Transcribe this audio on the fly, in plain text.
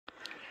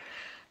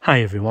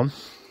Hi everyone,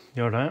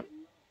 you alright?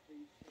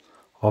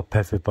 Hope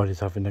everybody's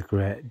having a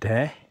great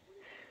day.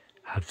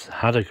 Have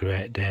had a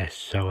great day,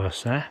 so I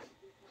say.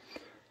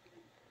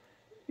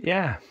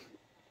 Yeah,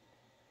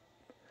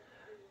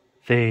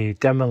 the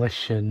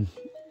demolition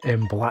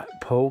in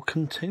Blackpool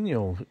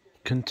continues.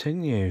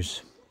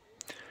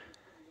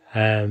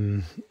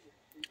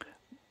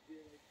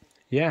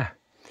 Yeah,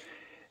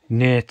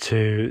 near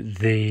to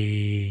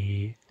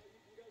the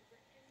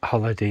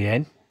Holiday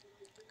Inn.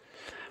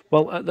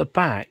 Well, at the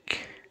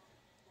back,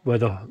 where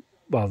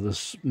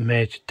there's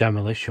major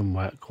demolition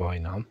work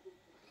going on.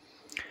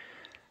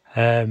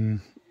 They're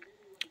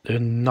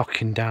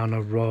knocking down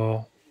a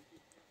row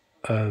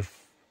of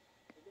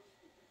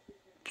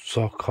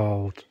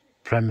so-called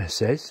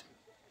premises,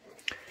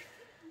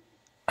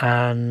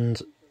 and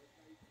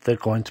they're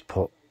going to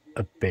put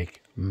a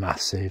big,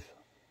 massive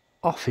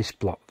office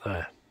block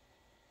there.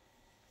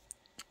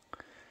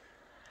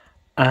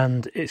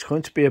 And it's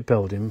going to be a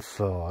building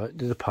for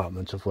the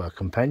Department of Work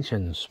and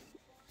Pensions.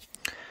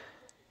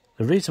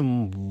 The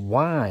reason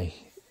why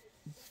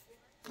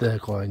they're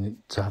going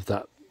to have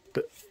that,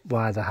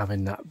 why they're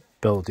having that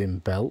building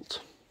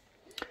built,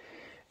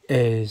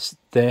 is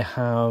they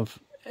have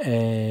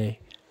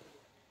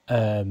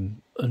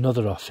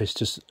another office,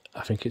 just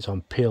I think it's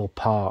on Peel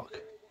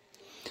Park,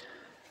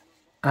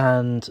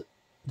 and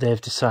they've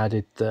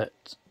decided that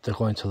they're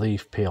going to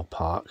leave Peel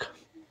Park,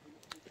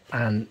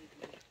 and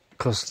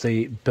because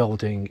the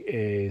building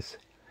is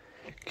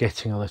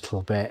getting a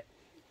little bit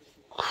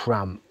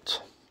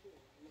cramped,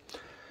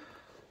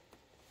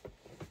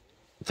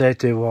 they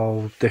do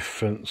all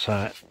different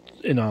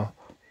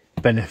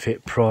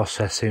benefit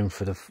processing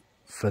for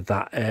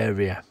that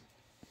area.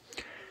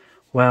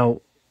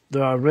 Well,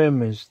 there are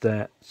rumours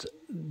that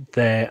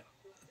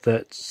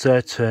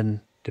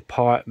certain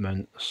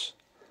departments,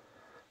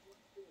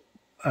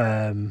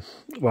 they're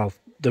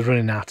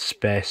running out of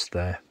space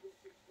there,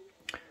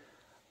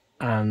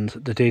 and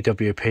the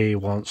DWP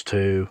wants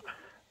to,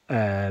 how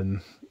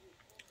can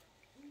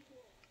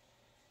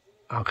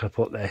I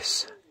put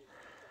this,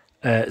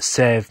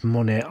 save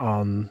money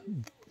on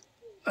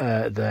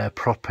their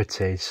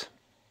properties,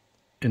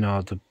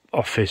 the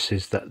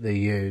offices that they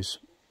use.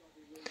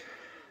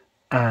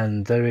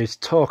 And there is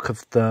talk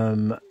of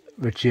them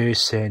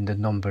reducing the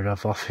number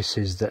of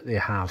offices that they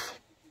have,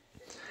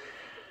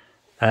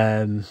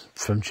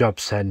 from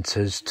job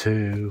centres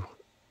to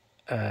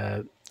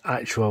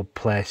actual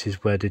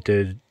places where they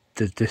do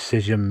the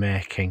decision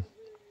making,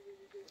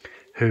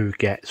 who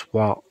gets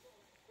what.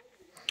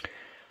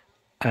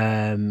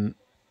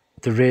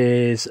 There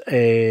is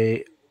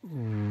a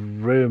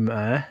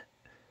rumour,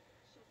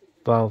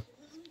 well,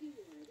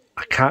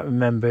 I can't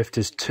remember if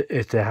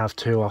they have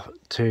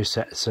two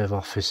sets of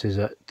offices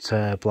at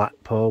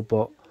Blackpool,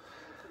 but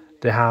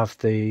they have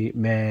the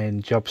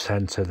main job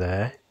centre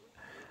there,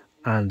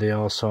 and they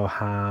also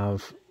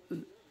have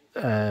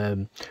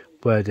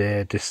where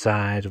they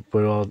decide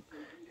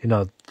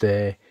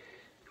they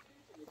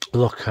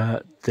look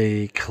at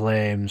the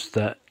claims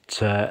that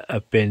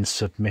have been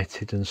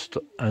submitted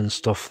and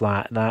stuff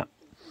like that.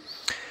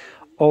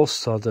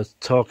 Also, they're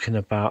talking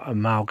about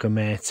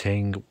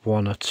amalgamating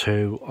one or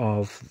two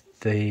of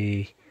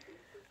the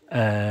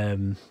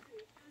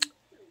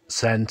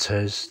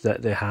centres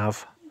that they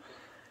have,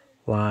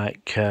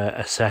 like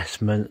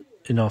assessment,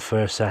 for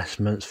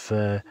assessments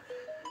for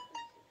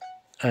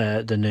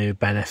the new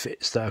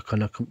benefits that are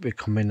going to be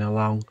coming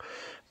along,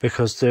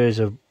 because there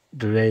is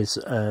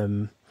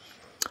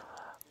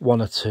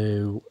one or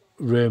two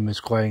rumours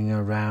going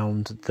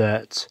around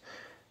that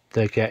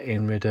they're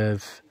getting rid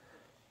of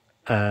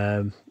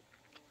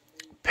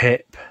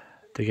PIP,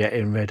 they're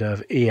getting rid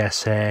of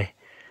ESA,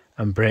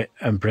 and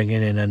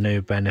bringing in a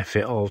new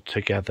benefit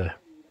altogether.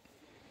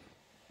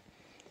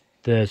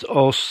 There's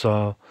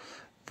also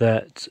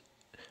that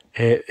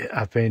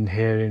I've been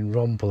hearing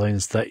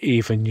rumblings that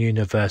even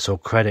universal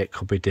credit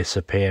could be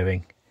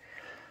disappearing.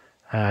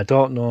 I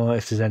don't know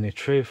if there's any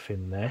truth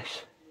in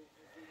this,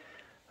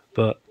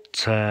 but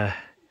I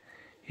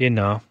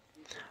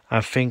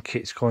think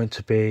it's going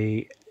to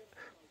be,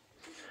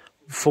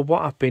 for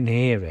what I've been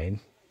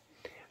hearing,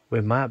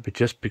 we might be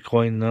just be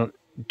going on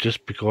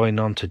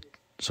to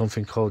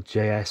something called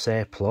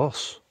JSA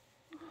Plus,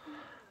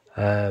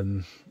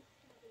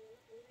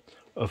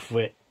 of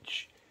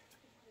which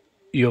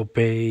you'll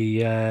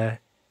be,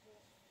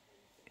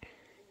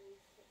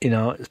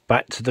 it's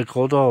back to the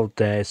good old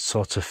days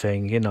sort of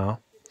thing,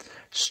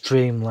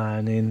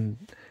 streamlining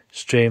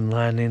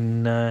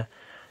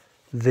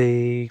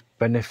the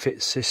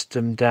benefit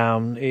system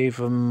down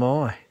even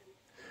more.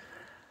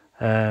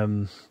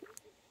 But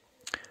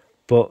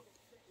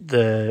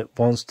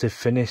once they've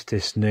finished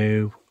this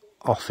new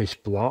office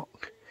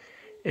block,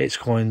 it's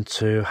going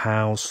to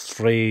house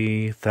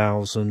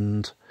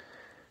 3,000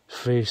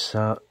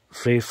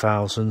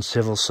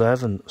 civil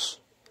servants,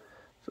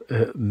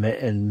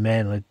 and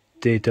mainly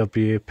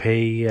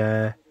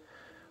DWP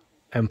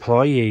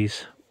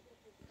employees.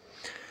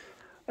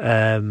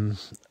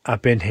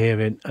 I've been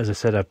hearing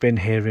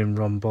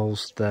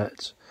rumbles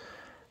that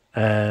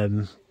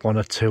one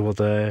or two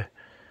other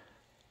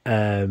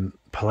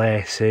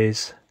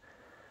places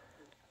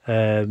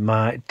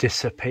might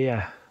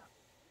disappear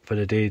for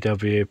the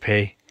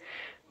DWP.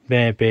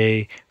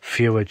 Maybe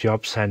fewer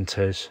job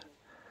centres,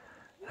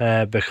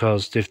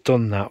 because they've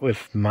done that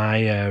with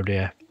my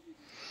area.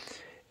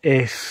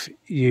 If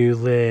you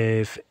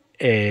live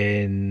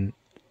in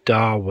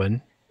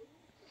Darwin,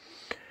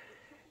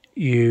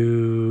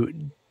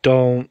 you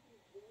don't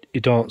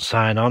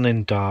sign on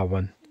in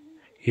Darwin.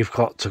 You've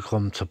got to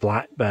come to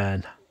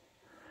Blackburn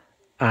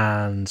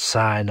and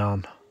sign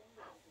on,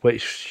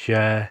 which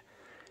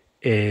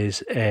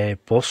is a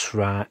bus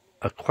ride,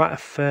 quite a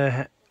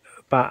fair,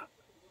 about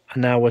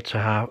an hour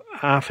to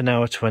half an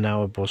hour to an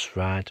hour bus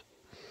ride,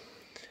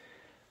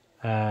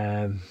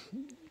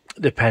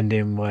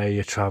 depending where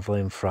you're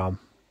travelling from,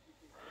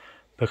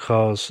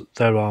 because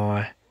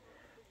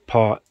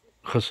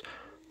because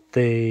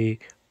the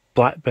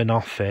Blackburn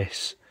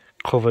office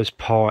covers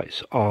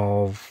parts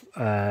of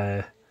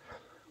where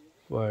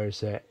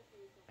is it?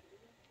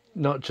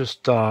 Not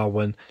just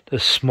Darwin, the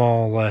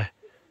smaller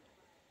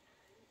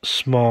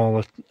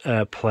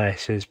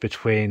places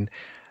between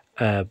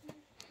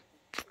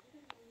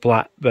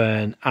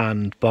Blackburn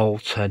and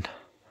Bolton.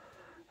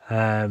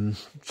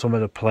 Some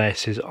of the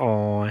places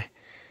are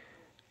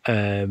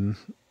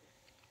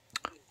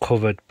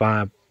covered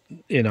by,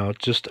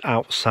 just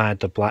outside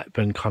the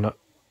Blackburn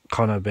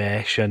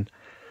conurbation,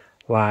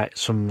 like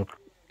some,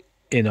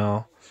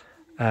 trying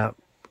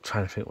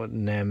to think what the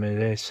name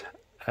it is.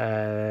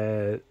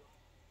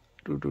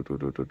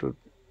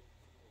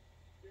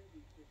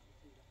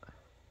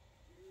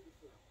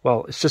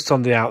 Well, it's just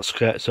on the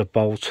outskirts of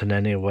Bolton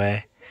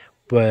anyway,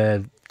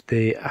 where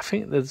I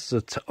think there's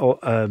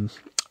an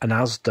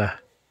Asda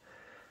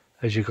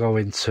as you go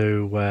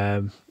into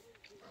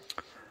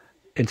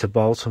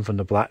Bolton from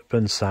the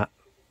Blackburn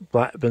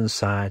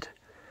side.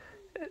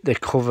 They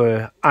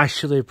cover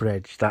Ashley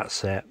Bridge,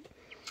 that's it.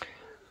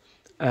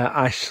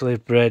 Ashley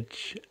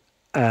Bridge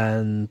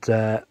and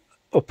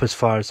up as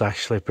far as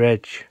Ashley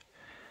Bridge.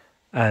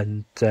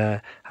 And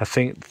I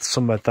think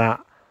some of that,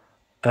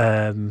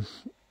 and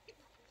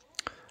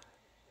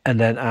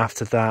then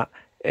after that,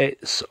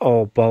 it's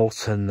all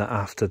Bolton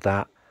after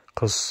that,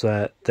 because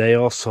they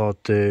also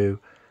do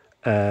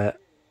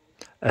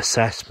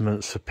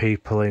assessments for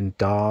people in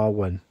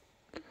Darwin.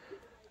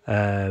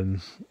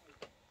 The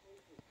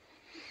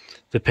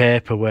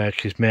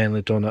paperwork is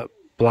mainly done at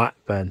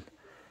Blackburn,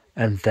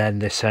 and then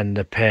they send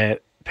the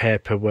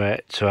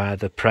paperwork to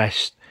either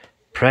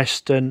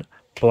Preston,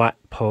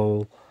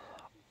 Blackpool,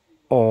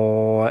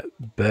 or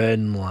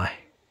Burnley,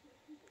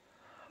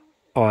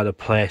 or the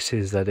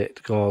places that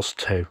it goes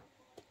to,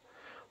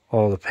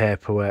 or the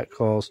paperwork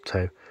goes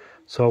to.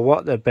 So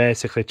what they're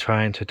basically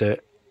trying to do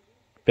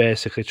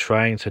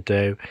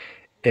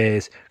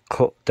is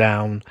cut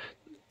down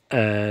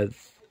the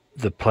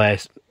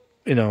place,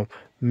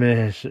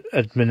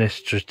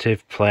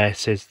 administrative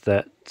places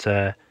that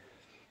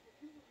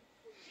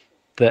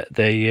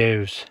they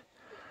use.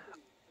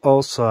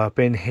 Also, I've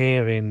been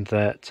hearing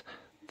that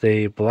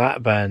the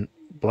Blackburn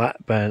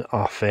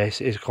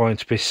office is going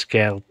to be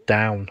scaled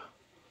down.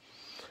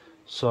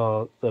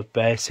 So they're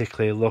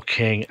basically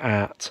looking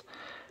at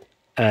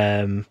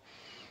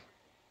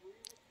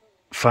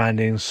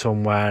finding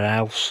somewhere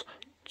else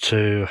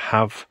to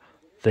have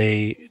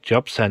the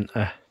job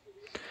centre.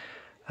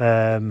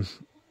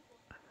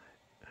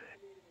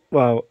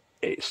 Well,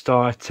 it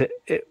started,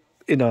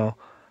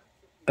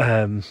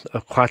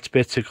 quite a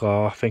bit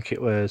ago. I think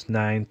it was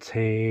early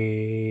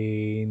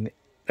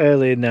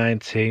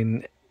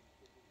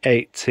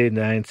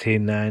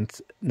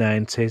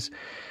 1990s.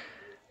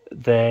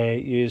 They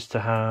used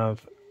to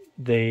have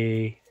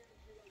the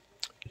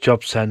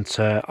job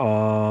centre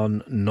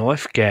on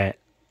Northgate,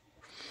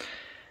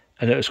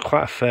 and it was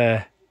quite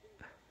a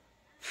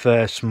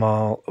fair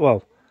small.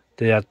 Well,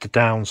 they had the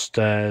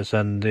downstairs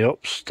and the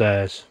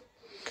upstairs,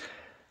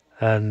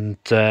 and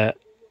I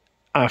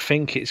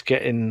think it's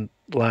getting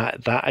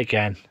like that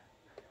again,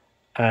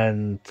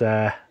 and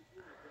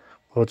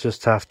we'll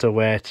just have to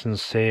wait and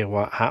see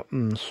what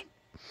happens.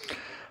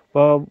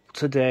 Well,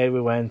 today we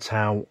went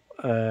out,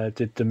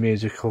 did the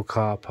musical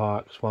car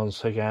parks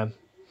once again.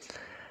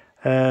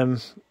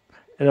 In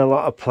a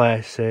lot of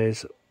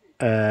places,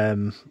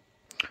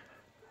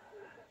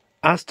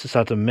 Asda's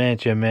had a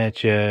major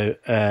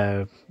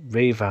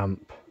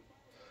revamp,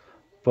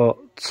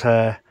 but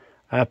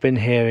I've been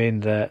hearing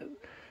that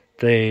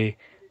the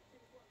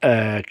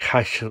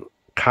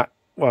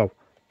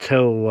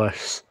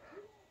tillless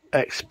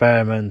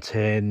experiment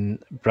in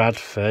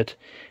Bradford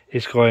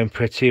is going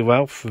pretty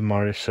well for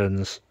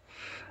Morrison's.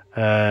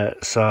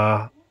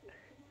 So,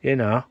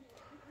 it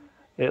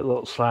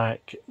looks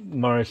like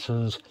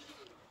Morrison's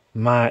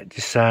might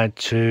decide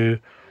to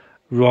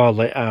roll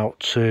it out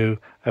to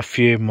a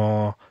few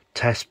more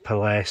test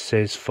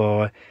places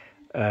for,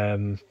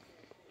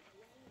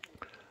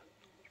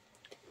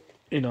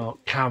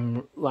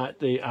 like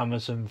the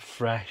Amazon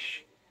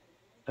Fresh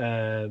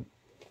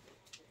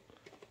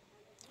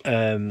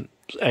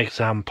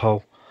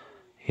example.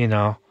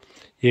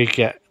 You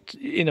get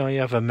you know,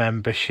 you have a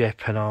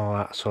membership and all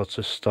that sort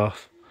of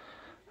stuff.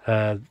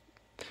 But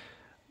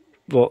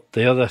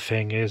the other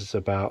thing is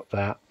about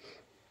that,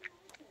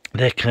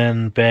 they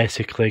can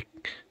basically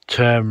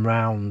turn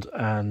round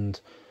and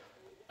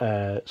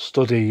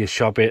study your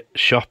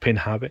shopping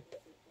habits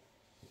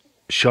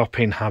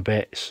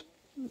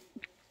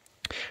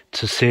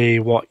to see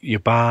what you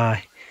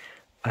buy,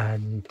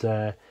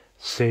 and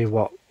see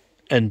what,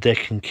 and they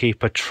can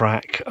keep a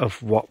track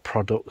of what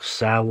products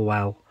sell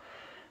well,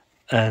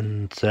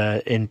 and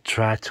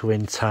try to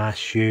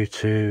entice you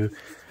to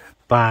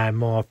buy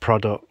more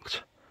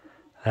product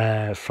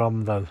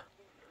from them.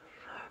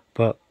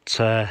 But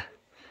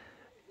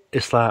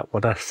it's like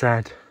what I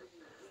said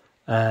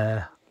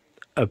a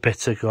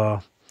bit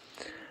ago,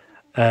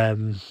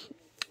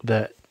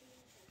 that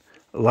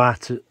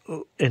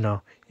you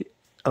know,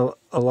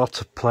 a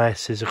lot of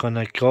places are going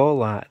to go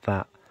like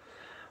that.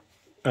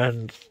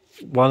 And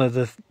one of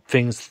the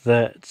things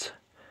that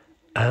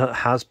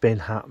has been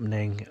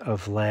happening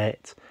of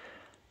late,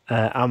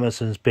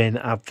 Amazon's been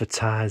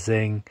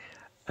advertising,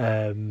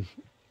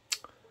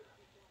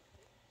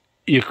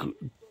 you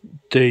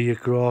do your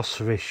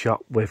grocery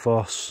shop with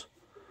us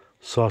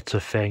sort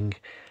of thing.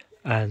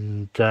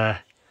 And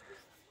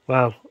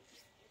well,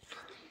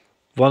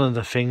 one of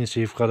the things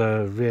you've got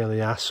to really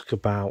ask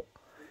about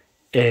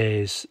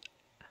is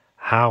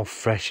how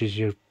fresh is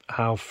your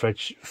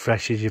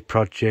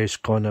produce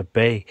going to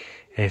be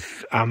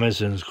if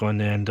Amazon's going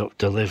to end up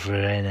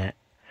delivering it.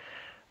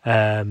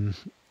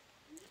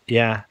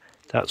 Yeah,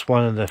 that's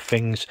one of the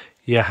things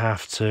you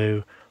have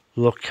to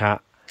look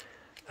at.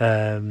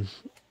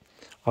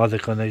 Are they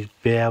going to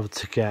be able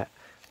to get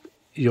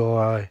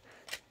your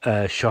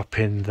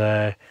shopping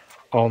there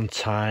on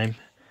time,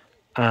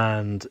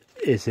 and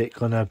is it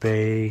going to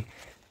be,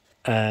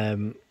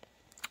 you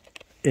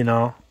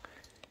know,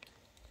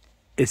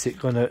 is it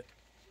going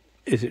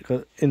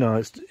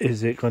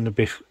to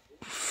be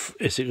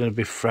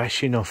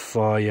fresh enough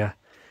for you,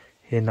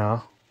 you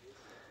know?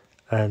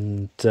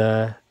 And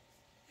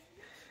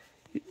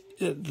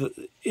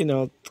you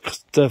know,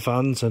 the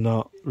vans are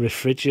not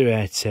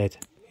refrigerated,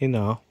 you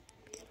know,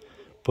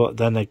 but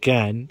then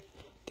again,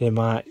 they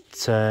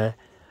might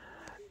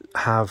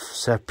have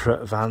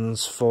separate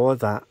vans for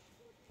that.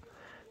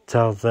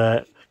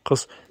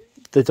 Because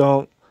they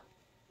don't.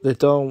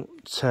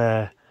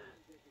 A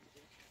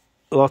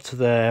lot of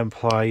their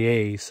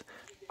employees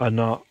are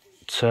not,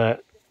 you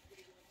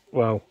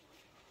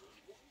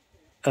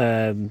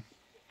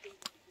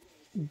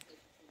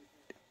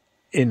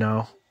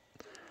know.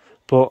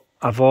 But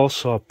I've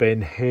also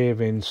been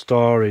hearing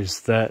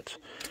stories that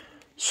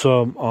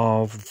some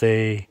of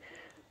the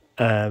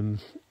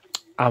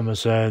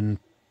Amazon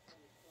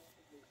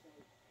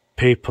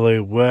people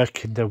who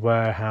work in the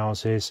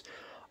warehouses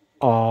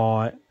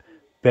are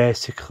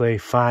basically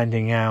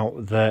finding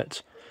out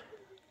that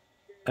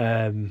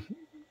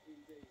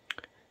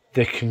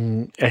they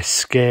can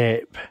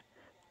escape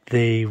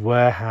the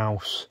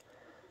warehouse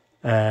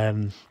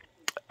and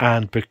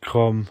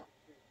become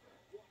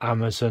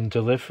Amazon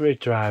delivery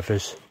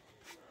drivers,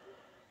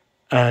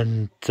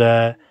 and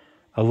a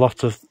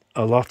lot of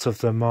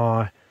them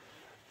are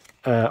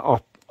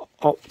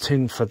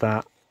opting for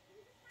that.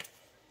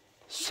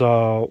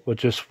 So we'll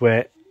just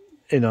wait.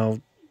 You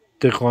know,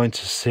 they're going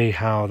to see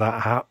how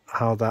that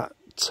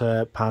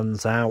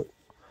pans out.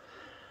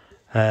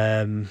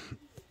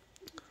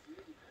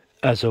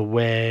 As a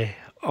way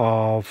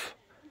of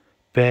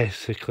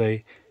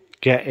basically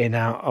getting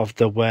out of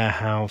the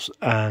warehouse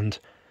and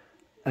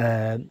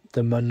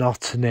the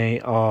monotony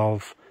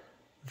of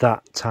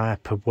that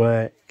type of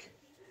work.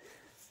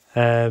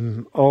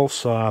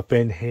 Also, I've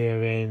been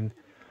hearing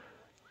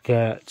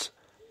that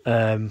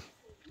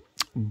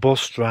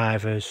bus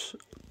drivers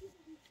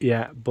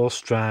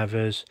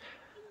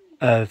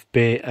have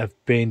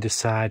been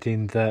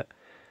deciding that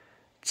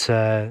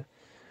they're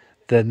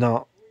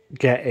not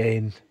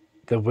getting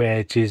the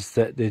wages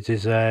that they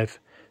deserve,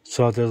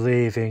 so they're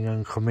leaving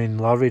and coming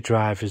lorry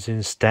drivers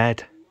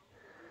instead.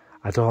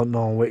 I don't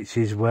know which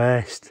is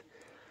worst,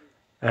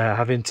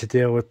 having to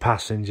deal with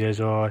passengers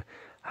or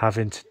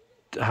having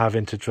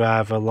to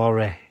drive a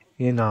lorry,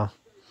 you know.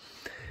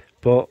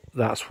 But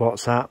that's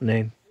what's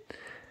happening.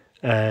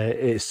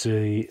 It's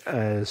the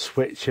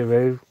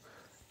switcheroo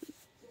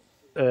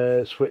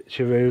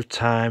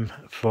time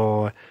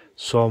for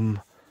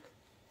some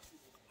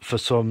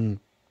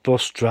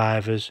bus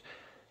drivers,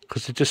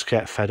 because they just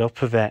get fed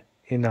up of it,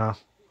 you know,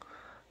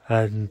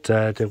 and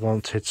they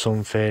wanted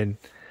something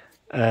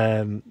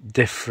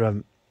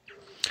different.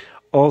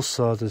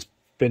 Also, there's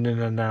been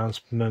an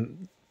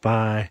announcement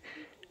by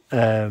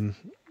I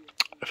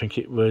think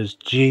it was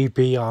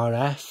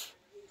GBRF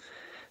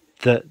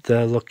that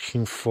they're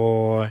looking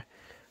for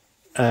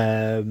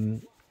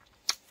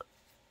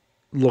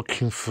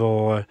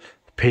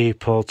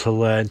people to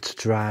learn to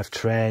drive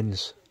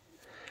trains,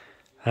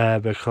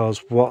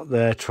 because what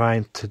they're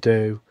trying to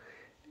do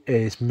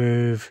is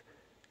move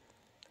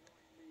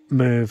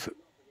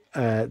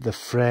the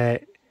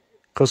freight,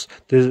 because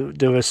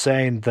they were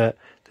saying that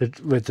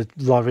with the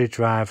lorry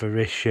driver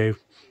issue,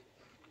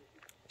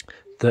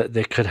 that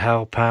they could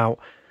help out,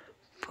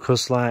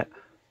 because like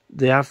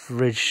the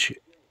average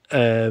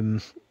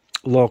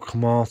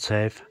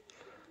locomotive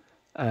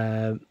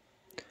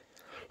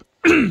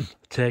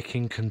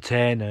taking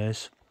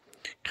containers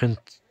can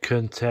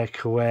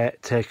take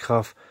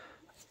off.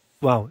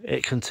 Well,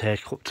 it can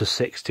take up to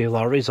 60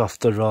 lorries off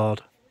the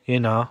road,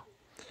 you know,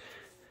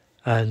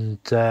 and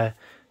they're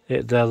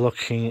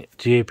looking.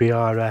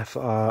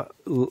 GBRF are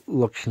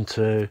looking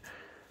to,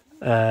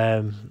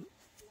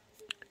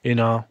 you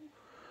know,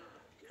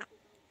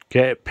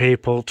 get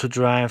people to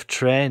drive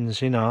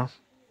trains. You know,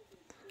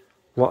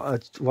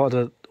 what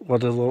a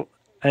look.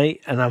 Hey,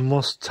 and I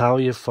must tell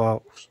you,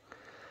 folks,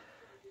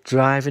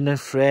 driving a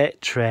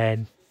freight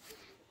train,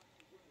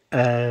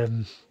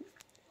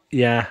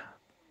 yeah,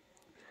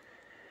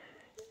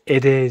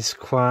 it is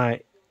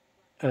quite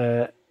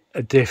a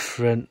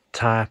different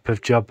type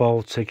of job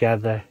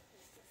altogether,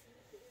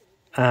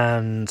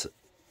 and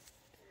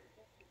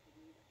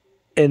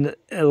in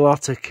a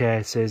lot of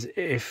cases,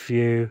 if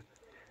you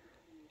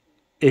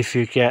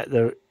get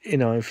the, you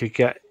know, if you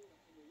get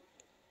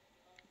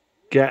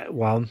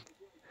one,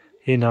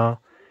 you know,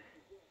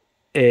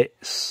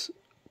 it's,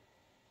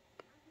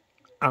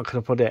 how can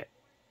I put it?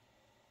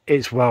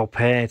 It's well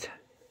paid,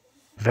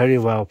 very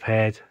well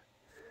paid.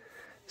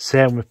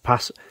 Same with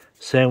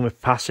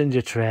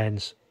passenger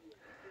trains.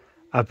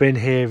 I've been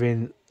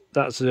hearing,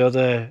 that's the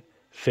other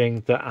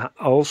thing that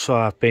also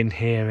I've been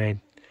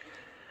hearing.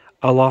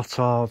 A lot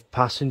of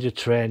passenger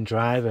train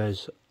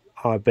drivers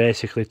are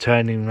basically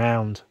turning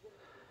round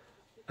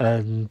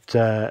and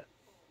they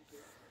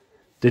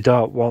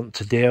don't want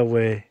to deal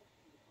with,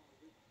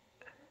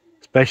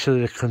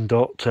 especially the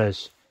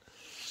conductors,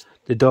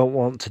 they don't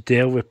want to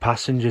deal with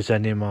passengers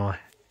anymore.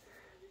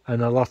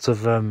 And a lot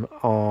of them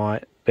are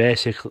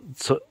basically,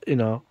 you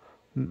know,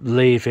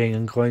 leaving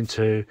and going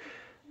to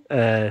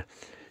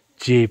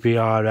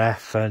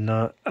GBRF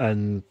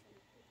and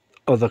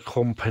other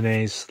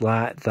companies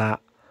like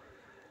that,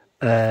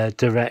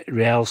 direct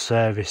rail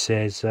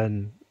services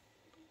and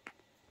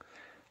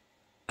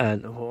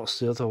what's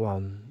the other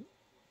one?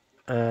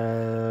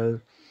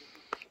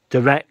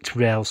 Direct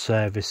rail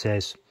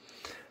services,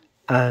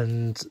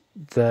 and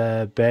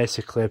they're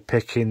basically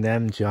picking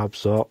them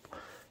jobs up,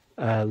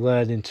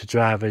 learning to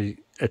drive a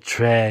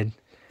train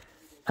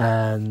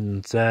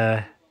and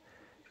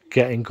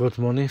getting good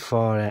money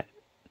for it.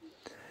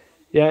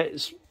 Yeah,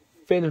 it's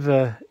been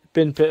a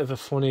bit of a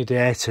funny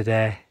day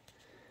today.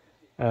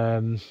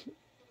 I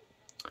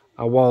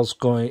was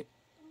going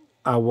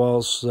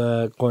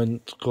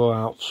to go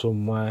out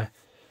somewhere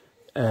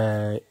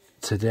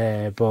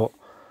today, but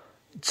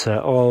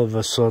all of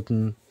a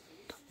sudden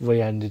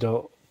we ended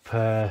up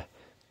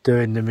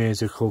doing the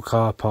musical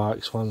car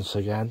parks once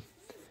again,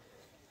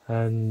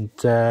 and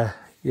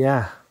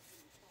yeah,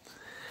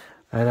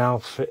 and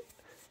Alfie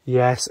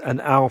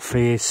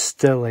is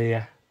still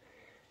here.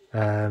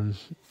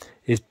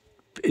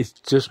 He's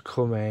just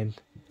come in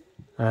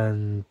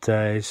and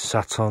he's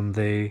sat on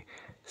the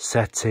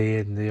settee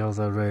in the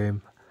other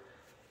room.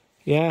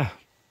 Yeah.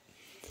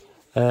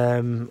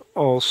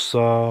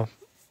 Also,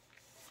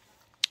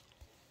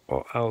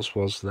 what else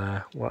was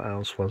there?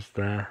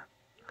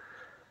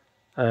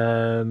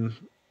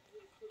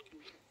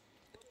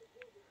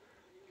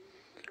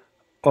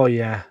 Oh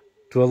yeah,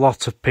 there were a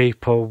lot of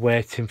people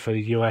waiting for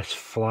US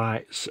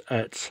flights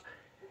at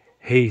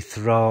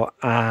Heathrow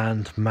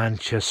and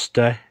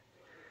Manchester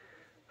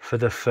for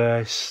the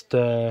first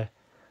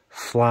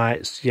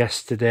flights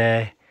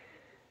yesterday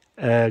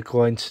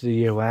going to the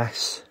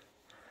US.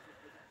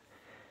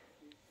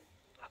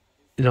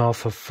 You know,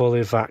 for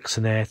fully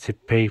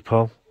vaccinated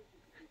people,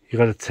 you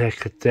got to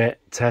take a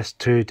test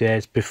 2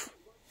 days before.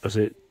 Was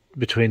it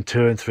between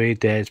 2 and 3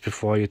 days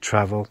before you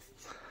travel?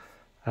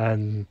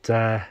 And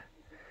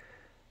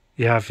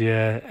you have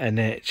your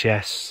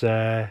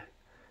NHS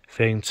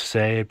thing to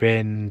say you've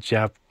been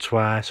jabbed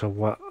twice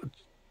or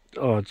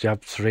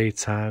jabbed 3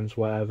 times,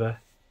 whatever.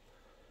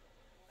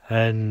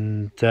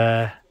 And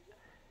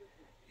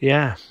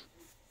yeah,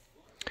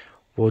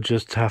 we'll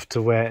just have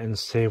to wait and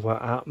see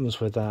what happens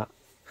with that.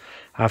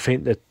 I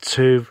think the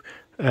 2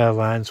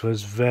 airlines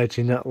was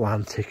Virgin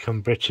Atlantic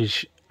and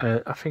British.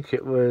 I think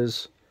it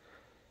was,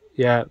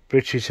 yeah,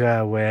 British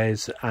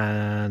Airways,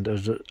 and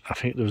I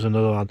think there was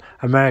another one,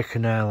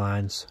 American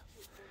Airlines.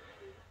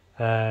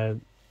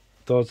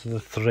 Those are the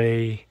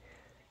 3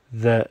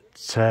 that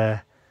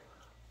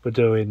were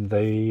doing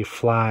the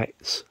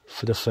flights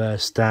for the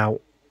first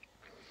out.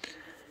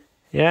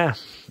 Yeah,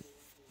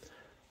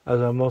 as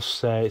I must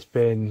say, it's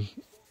been,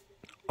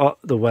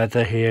 the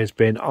weather here has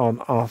been on,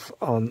 off,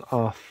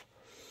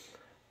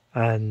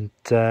 and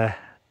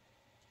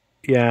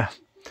yeah,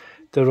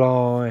 there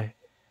are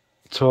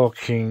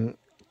talks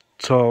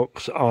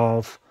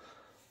of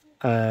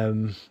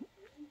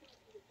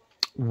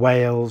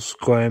Wales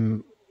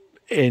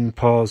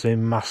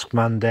imposing mask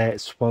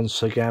mandates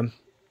once again,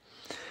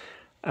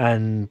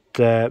 and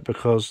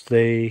because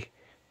the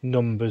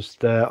numbers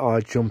there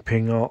are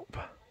jumping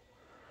up,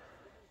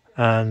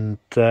 and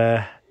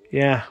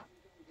yeah,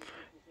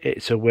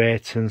 it's a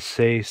wait and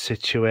see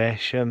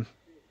situation.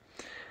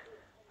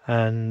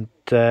 And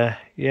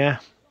yeah,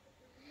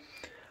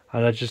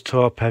 and I just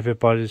hope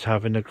everybody's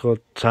having a good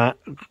time,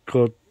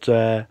 good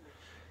you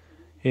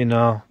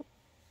know,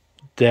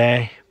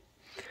 day.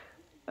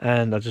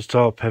 And I just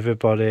hope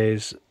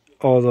everybody's,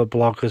 all the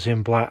bloggers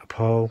in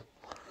Blackpool,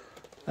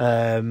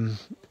 are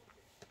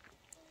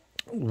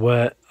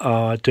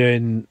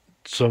doing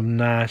some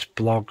nice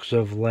blogs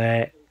of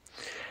late.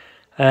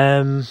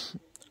 I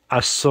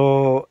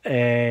saw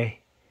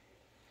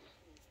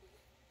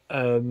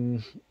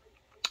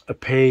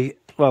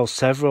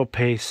several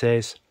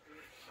pieces.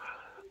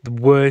 The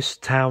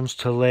worst towns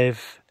to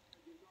live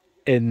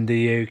in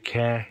the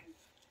UK.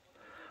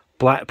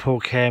 Blackpool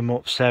came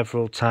up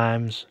several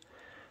times,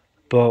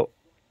 but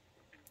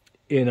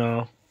you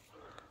know,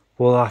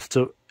 we'll have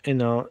to, you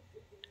know,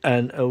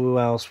 and who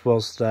else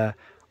was there?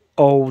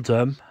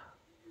 Oldham,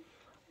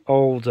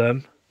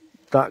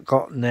 that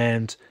got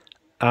named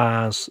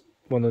as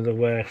one of the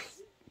worst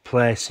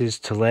places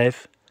to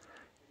live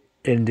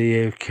in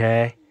the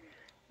UK,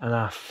 and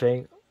I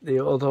think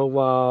the other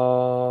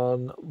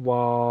one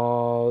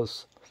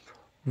was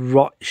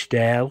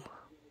Rochdale,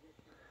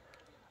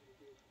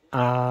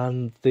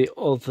 and the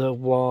other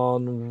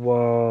one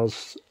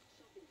was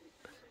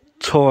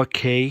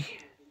Torquay.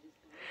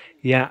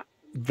 Yeah,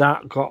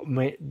 that got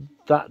me.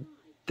 That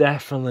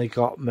definitely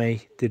got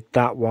me. Did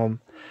that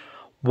one?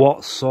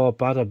 What's so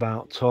bad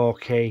about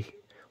Torquay?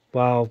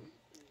 Well,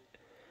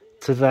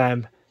 to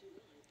them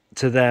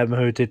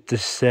who did the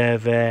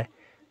survey,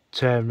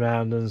 turned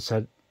round and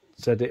said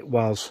it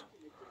was.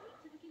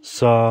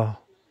 So,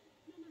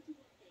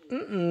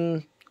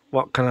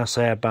 what can I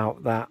say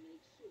about that?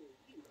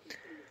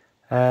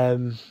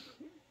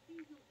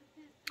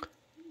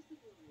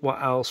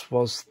 What else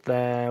was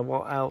there?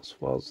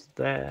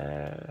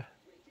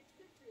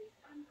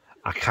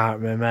 I can't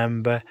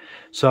remember.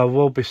 So I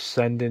will be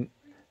sending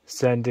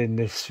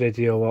this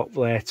video up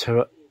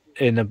later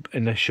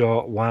in a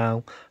short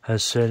while,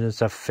 as soon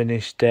as I've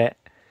finished it.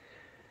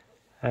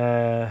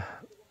 I've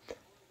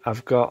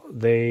got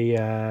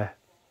the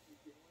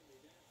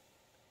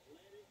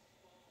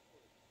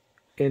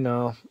you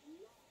know,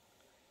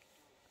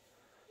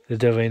 they're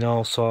doing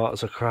all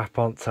sorts of crap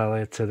on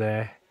telly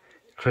today.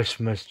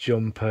 Christmas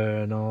jumper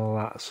and all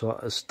that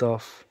sort of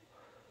stuff.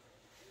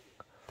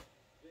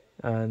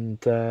 And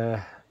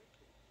yeah,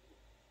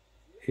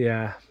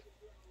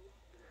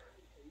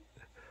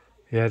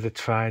 they're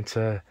trying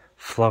to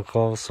flog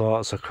all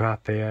sorts of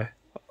crap here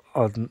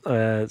on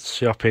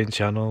shopping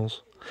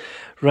channels.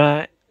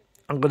 Right,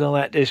 I'm going to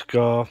let this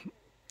go,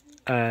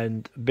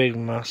 and big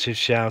massive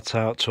shout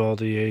out to all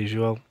the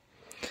usual,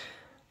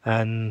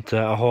 and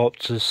I hope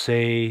to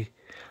see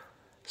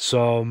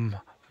some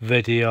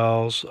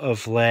videos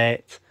of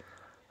late.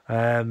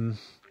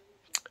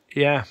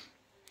 Yeah,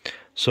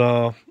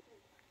 so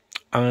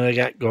I'm going to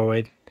get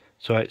going.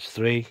 So it's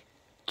 3,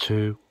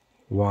 2,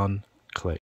 1